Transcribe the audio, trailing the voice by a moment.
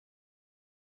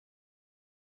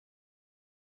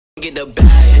Get the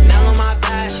bag, Chanel on my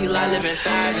back, she like living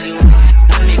fast, she want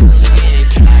me getting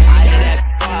cash. I hit that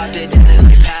off, did it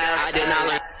like pass. I did not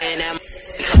learn in that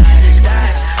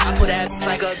class. I put that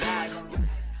like a bag.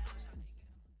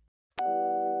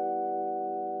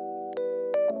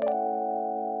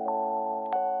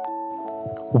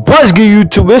 What's good,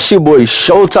 YouTube? It's your boy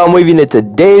Showtime Waving. In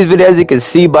today's video, as you can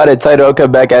see by the title, I'll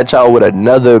come back at y'all with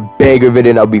another banger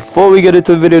video. Now before we get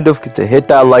into the video, don't forget to hit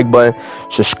that like button,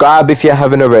 subscribe if you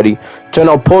haven't already, turn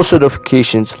on post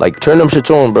notifications, like turn them shits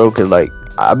on, bro, cause like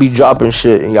I be dropping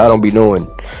shit and y'all don't be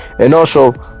knowing. And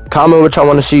also comment what y'all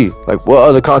want to see, like what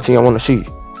other content y'all want to see.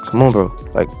 Come on, bro,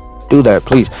 like do that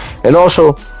please. And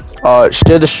also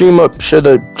share the stream up, share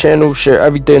the channel, share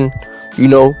everything, you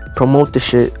know, promote the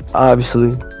shit,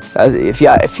 obviously.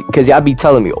 Cause y'all be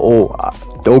telling me, oh,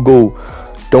 don't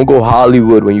go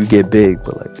Hollywood when you get big,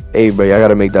 but like, hey bro, y'all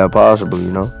gotta make that possible,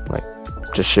 you know, like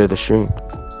just share the stream.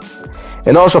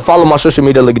 And also follow my social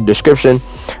media link in the description,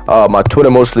 my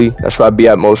Twitter mostly, that's where I be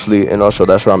at mostly, and also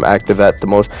that's where I'm active at the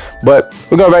most. But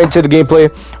we're going right into the gameplay.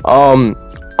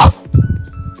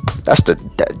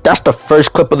 That's the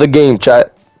first clip of the game,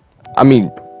 chat. I mean,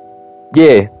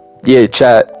 yeah,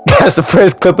 chat. That's the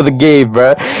first clip of the game,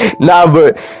 bro. Nah,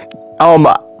 but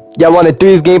y'all wanted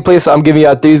Threes gameplay, so I'm giving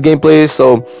y'all Threes gameplay.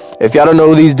 So if y'all don't know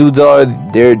who these dudes are,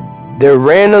 they're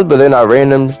random, but they're not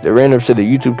randoms. They're randoms to the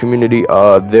YouTube community.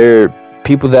 They're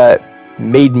people that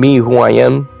made me who I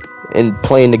am in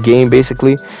playing the game,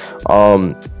 basically.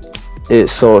 So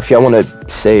if y'all want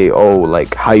to say, oh,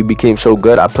 like how you became so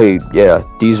good, I played. Yeah,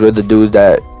 these were the dudes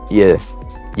that.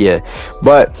 Yeah,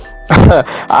 but.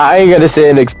 I ain't gonna say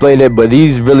and explain it, but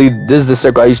this is the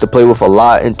circle I used to play with a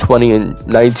lot in 20 and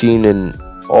 19 and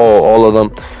all of them.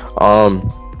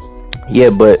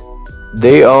 Yeah, but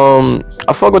they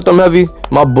I fuck with them heavy.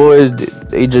 My boys,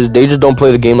 they just don't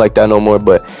play the game like that no more.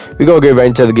 But we gonna get right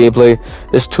into the gameplay.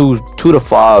 It's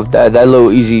 2-5. That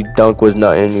little easy dunk was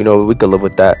nothing, you know. We could live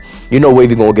with that. You know,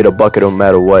 Wavy gonna get a bucket no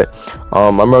matter what.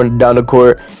 I'm running down the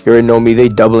court. You already know me. They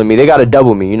doubling me. They gotta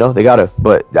double me, you know. They gotta.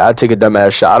 But I take a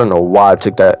dumbass shot. I don't know why I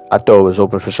took that. I thought it was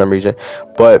open for some reason.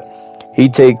 But he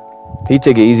take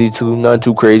it easy too. Nothing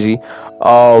too crazy.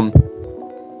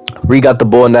 Reek got the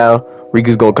ball now. Reek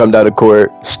is gonna come down the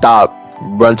court. Stop.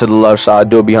 Run to the left side.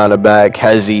 Do it behind the back.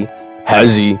 Hezzy.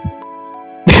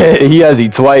 He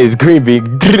Hezzy twice. Green beak.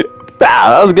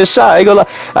 That was a good shot. I ain't gonna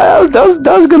lie. That was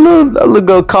a good little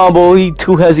good combo. He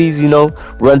two Hezzies, you know.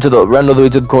 Run all the way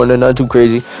to the corner. Not too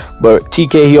crazy. But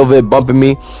TK, he over there bumping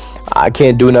me. I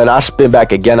can't do nothing. I spin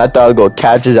back again. I thought I was gonna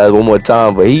catch his ass one more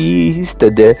time, but he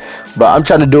stood there. But I'm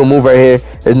trying to do a move right here.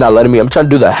 It's not letting me. I'm trying to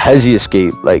do the Hezzy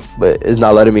escape, like, but it's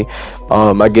not letting me.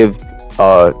 I give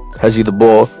Hezzy the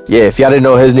ball. Yeah, if y'all didn't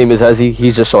know, his name is Hezzy.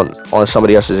 He's just on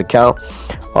somebody else's account.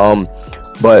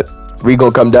 But we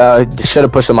gonna come down. Should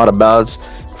have pushed him out of bounds.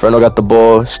 Ferno got the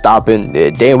ball, stopping.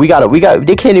 Damn, we got.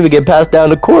 They can't even get past down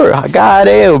the court. God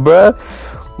damn, bruh.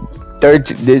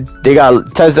 They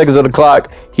got 10 seconds on the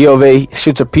clock. He over there,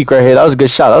 shoots a peek right here. That was a good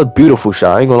shot. That was a beautiful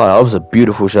shot. I ain't gonna lie, that was a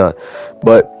beautiful shot.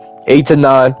 But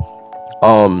 8-9.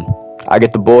 I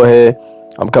get the ball here.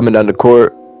 I'm coming down the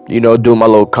court. You know, doing my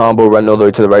little combo, running all the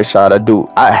way to the right side.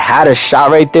 I had a shot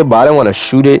right there, but I didn't want to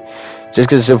shoot it. Just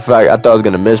because of the fact I thought I was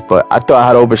going to miss. But I thought I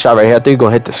had an open shot right here. I think he's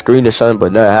going to hit the screen or something,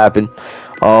 but nothing happened.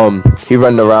 He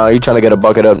running around. He trying to get a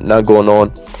bucket up. Not going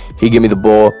on. He give me the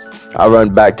ball. I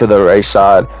run back to the right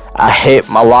side. I hit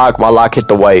my lock. My lock hit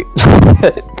the white.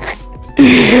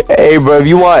 Hey, bro, if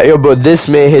you want, yo, bro, this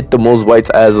man hit the most whites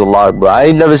as a lock, bro. I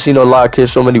ain't never seen a lock hit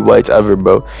so many whites ever,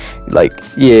 bro. Like,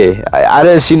 yeah, I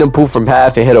didn't see him pull from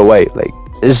half and hit a white. Like,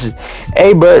 this is,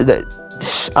 hey, bro, I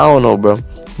don't know, bro.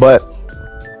 But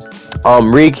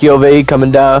Reek, he over here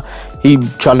coming down. He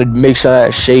trying to make sure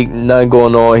that shake, nothing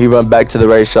going on. He run back to the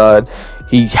right side.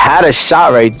 He had a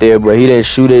shot right there, but he didn't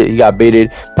shoot it. He got baited.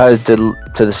 Pass it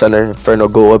to the center. Inferno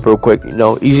go up real quick. You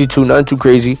know, easy 2, nothing too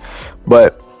crazy.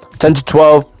 But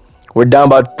 10-12. We're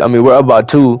up about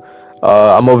 2.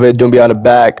 I'm over here doing behind the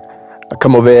back. I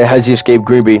come over here, Hezzy escape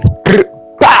green bean.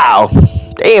 Bow!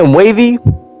 Damn, Wavy.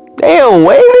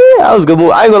 That was a good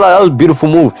move. I ain't gonna lie, that was a beautiful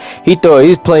move. He thought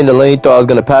he's playing the lane, thought I was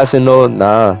gonna pass it. No,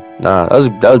 nah.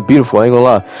 That was beautiful. I ain't gonna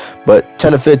lie. But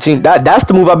 10-15. That's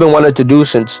the move I've been wanting to do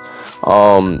since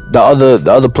the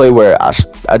other play where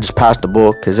I just passed the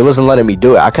ball because it wasn't letting me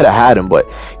do it. I could have had him, but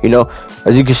you know,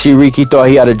 as you can see, Reek, he thought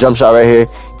he had a jump shot right here.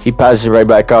 He passes it right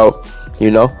back out. You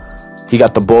know, he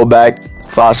got the ball back.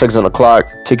 5 seconds on the clock.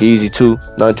 Take it easy 2.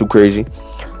 Nothing too crazy.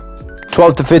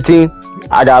 12-15.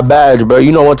 I got badge, bro.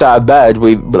 You know, once I have badge,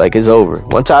 like, it's over.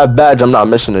 Once I have badge, I'm not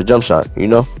missing a jump shot, you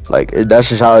know? Like, that's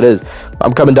just how it is.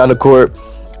 I'm coming down the court,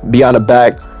 behind the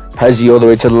back, Hezzy all the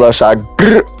way to the left side.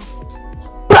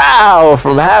 Pow!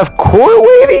 From half court,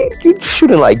 wavy? You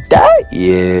shooting like that?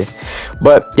 Yeah.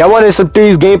 But y'all wanted some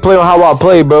threes gameplay on how I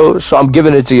play, bro. So I'm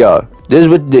giving it to y'all. This is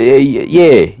what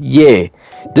yeah.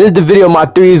 This is the video of my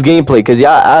threes gameplay. Because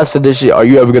y'all asked for this shit. Are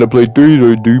you ever going to play threes?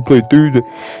 Or do you play threes?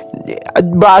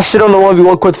 Bro, I shit on the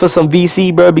 1v1 court for some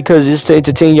VC, bro. Because it's to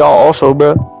entertain y'all also,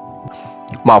 bro.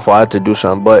 My fault. I had to do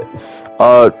something.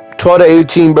 But 12 to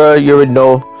 18, bro. You already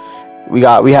know. We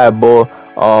had ball.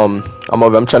 I'm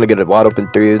trying to get it wide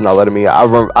open threes, not letting me.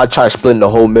 I try splitting the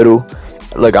whole middle.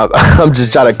 Look, I'm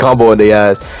just trying to combo in the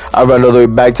ass. I run all the way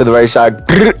back to the right side.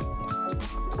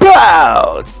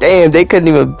 Wow! Damn, they couldn't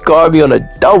even guard me on a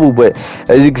double. But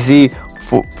as you can see,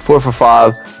 4 for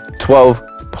 5,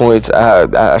 12 points.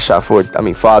 I shot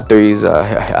 5 threes.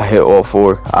 I hit all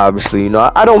 4. Obviously, you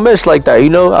know, I don't miss like that. You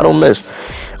know, I don't miss.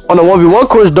 On the 1v1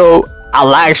 course though, I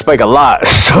lag spike a lot,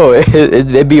 so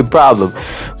it'd be a problem.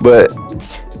 But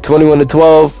 21 to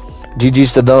 12,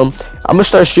 GG's to them. I'm gonna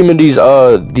start streaming these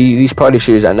party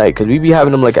series at night, cause we be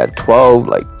having them like at 12,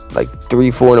 like 3,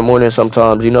 4 in the morning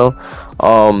sometimes. You know,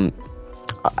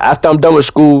 after I'm done with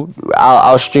school,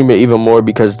 I'll stream it even more,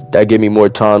 because that give me more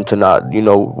time to not, you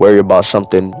know, worry about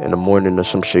something in the morning or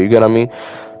some shit. You get what I mean?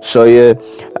 So yeah,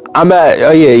 I'm at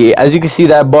as you can see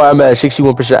that bar, I'm at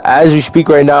 61%. As we speak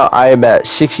right now, I am at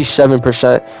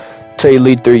 67% to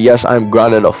Elite 3. Yes, I'm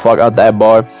grinding the fuck out that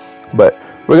bar. But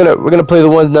we're gonna play the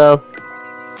ones now.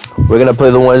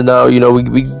 You know,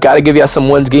 we gotta give y'all some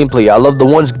ones gameplay. I love the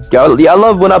ones. Y'all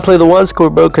love when I play the ones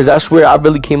court, bro, because that's where I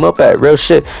really came up at, real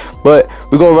shit. But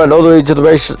we're gonna run all the way to the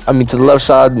right, to the left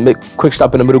side, make quick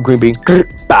stop in the middle, green bean,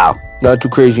 bow. Not too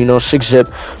crazy, you know, 6 zip,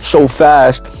 so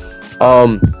fast.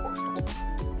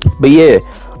 But yeah,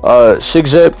 6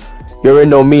 zip. You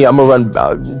already know me. I'm gonna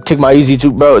run, take my easy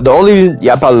too, bro. The only reason,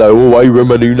 y'all probably like, oh, why you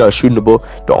running? You're not shooting the ball.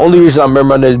 The only reason I'm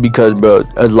running is because, bro,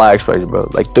 lag spikes, bro.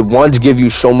 Like the ones give you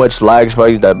so much lag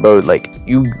spikes that, bro, like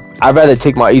I'd rather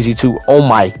take my easy too. Oh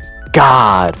my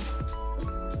god,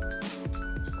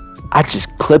 I just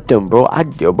clipped him, bro. I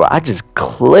just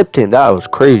clipped him. That was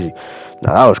crazy.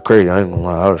 Nah, that was crazy. I ain't gonna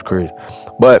lie, that was crazy.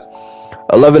 But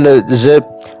 11 to zip.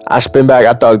 I spin back.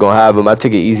 I thought I was gonna have him. I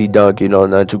took an easy dunk, you know,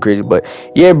 not too crazy. But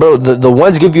yeah, bro, the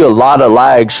ones give you a lot of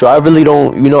lag, so I really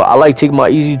don't, you know, I like taking my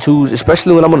easy twos,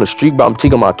 especially when I'm on the street, but I'm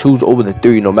taking my twos over the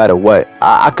 3 no matter what.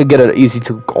 I could get an easy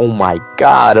 2. Oh my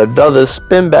god, another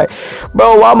spin back,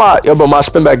 bro. Why am I? Yo, bro, my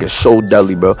spin back is so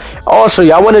deadly, bro. Also,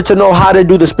 y'all wanted to know how to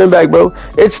do the spin back, bro.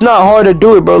 It's not hard to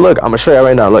do it, bro. Look, I'm gonna show you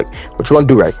right now. Look, what you wanna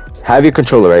do, right? Have your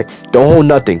controller, right? Don't hold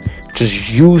nothing. Just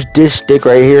use this stick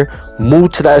right here,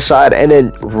 move to that side, and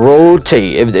then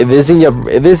rotate. If it's in your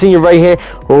right hand,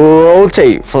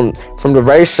 rotate from the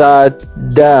right side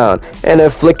down, and then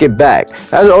flick it back.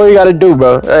 That's all you gotta do,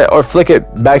 bro. Or flick it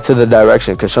back to the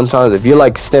direction, because sometimes if you're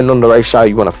like standing on the right side,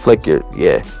 you wanna flick it.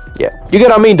 Yeah. You get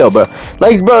what I mean, though, bro.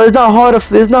 Like, bro, it's not hard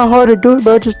to do it,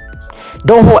 bro. Just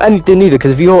don't hold anything either,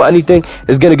 because if you hold anything,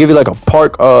 it's gonna give you like a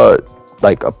park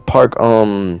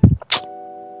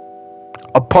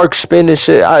spin and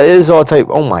shit. It's all type.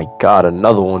 Oh my god,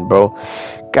 another one, bro.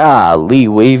 Golly,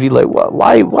 wavy. Like,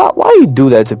 why you do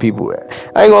that to people?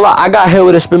 I ain't gonna lie, I got hit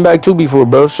with a spin back too before,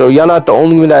 bro. So y'all not the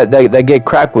only one that get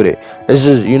cracked with it. It's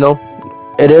just, you know,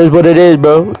 it is what it is,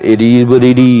 bro. It is what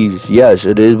it is. Yes,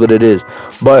 it is what it is.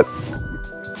 But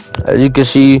as you can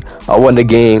see, I won the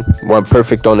game. Went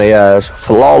perfect on the ass,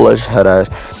 flawless head ass.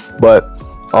 But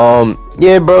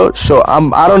yeah, bro. So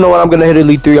I don't know when I'm gonna hit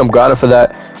Elite 3. I'm grinding for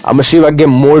that. I'm gonna see if I can get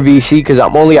more VC, because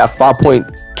I'm only at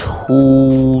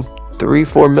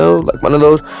 5.234 mil, like one of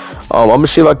those. I'm gonna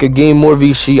see if I could gain more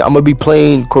VC. I'm gonna be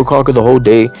playing Core Conquer the whole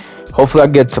day. Hopefully I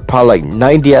get to probably like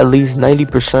 90, at least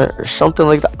 90% or something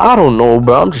like that. I don't know,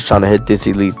 bro. I'm just trying to hit this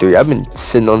Elite 3. I've been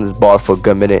sitting on this bar for a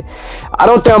good minute. I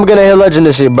don't think I'm gonna hit Legend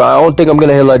this year, bro. I don't think I'm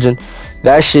gonna hit Legend.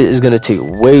 That shit is gonna take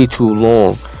way too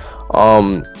long.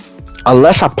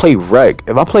 Unless I play rec.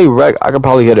 If I play rec, I could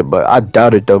probably hit it, but I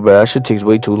doubt it though, but that shit takes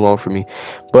way too long for me.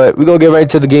 But we're gonna get right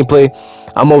to the gameplay.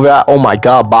 I'm over at, oh my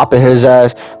god, bopping his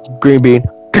ass. Green bean.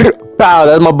 Pow,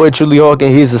 that's my boy Truly Hawk,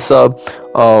 and he's a sub.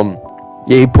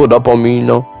 Yeah, he pulled up on me, you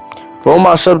know. For all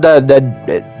my sub that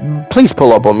please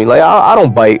pull up on me. Like, I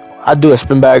don't bite. I do a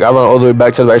spin back. I run all the way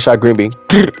back to the right side, green bean.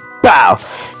 Pow!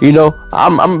 You know,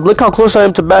 I'm look how close I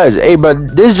am to badge. Hey,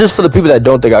 but this is just for the people that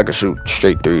don't think I can shoot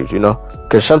straight threes, you know.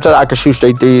 Because sometimes I can shoot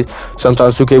straight threes.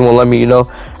 Sometimes 2K won't let me, you know.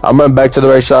 I'm running back to the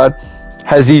right side.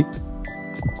 Hezzy.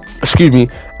 Excuse me.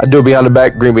 I do it behind the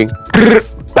back. Green bean.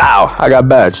 Bow. I got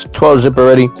badge. 12 zip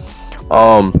already.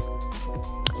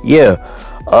 Yeah.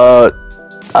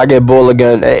 I get ball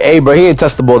again. Hey, bro, he ain't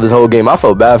touched the ball this whole game. I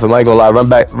felt bad for him. I ain't gonna lie. Run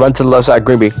back, run to the left side,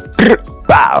 Green Bay.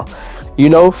 Bow. You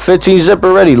know, 15 zip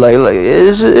already. Like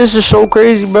it's just so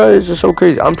crazy, bro. It's just so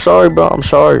crazy. I'm sorry, bro. I'm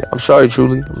sorry. I'm sorry,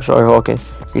 truly. I'm sorry, Hawking.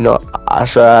 You know, I'm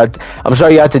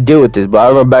sorry you had to deal with this, but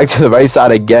I run back to the right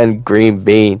side again, Green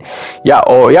Bean. Yeah,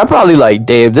 oh, y'all probably like,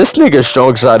 damn, this nigga's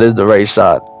strong side is the right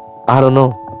side. I don't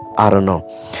know.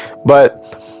 But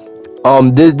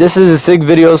this is a sick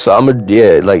video, so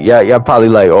y'all probably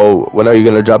like, oh, when are you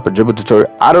gonna drop a dribble tutorial?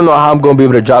 I don't know how I'm gonna be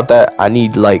able to drop that. I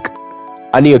need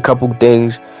a couple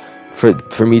things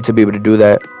for me to be able to do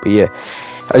that. But yeah,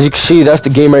 as you can see, that's the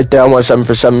game right there. I went 7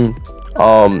 for 7.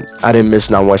 I didn't miss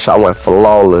not one shot. I went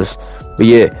flawless. But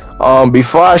yeah,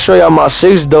 before I show y'all my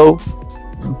 6 though,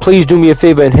 please do me a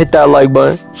favor and hit that like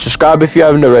button. Subscribe if you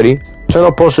haven't already. Turn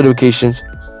on post notifications.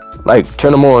 Like,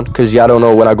 turn them on, because y'all don't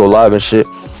know when I go live and shit.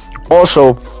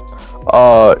 Also,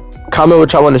 comment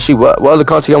what y'all want to see. What other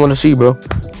content y'all want to see, bro?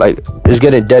 Like, it's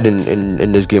getting dead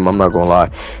in this game, I'm not gonna lie.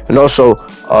 And also,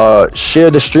 share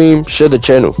the stream, share the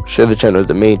channel. Share the channel is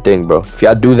the main thing, bro. If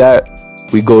y'all do that,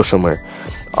 we go somewhere.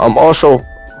 Also,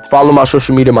 follow my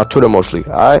social media, my Twitter mostly.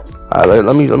 Alright,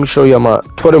 let me show y'all my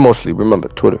Twitter mostly. Remember,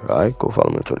 Twitter. Alright, go follow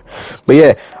me on Twitter. But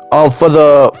yeah, for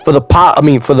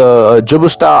the dribble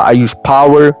style, I use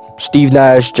Power, Steve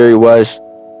Nash, Jerry West,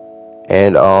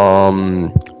 and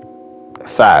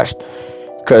Fast.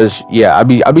 Cause yeah, I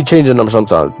be changing them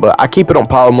sometimes, but I keep it on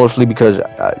Power mostly because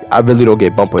I really don't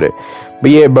get bumped with it.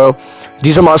 But yeah, bro,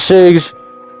 these are my SIGs.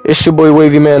 It's your boy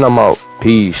Wavy Man. I'm out.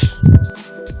 Peace.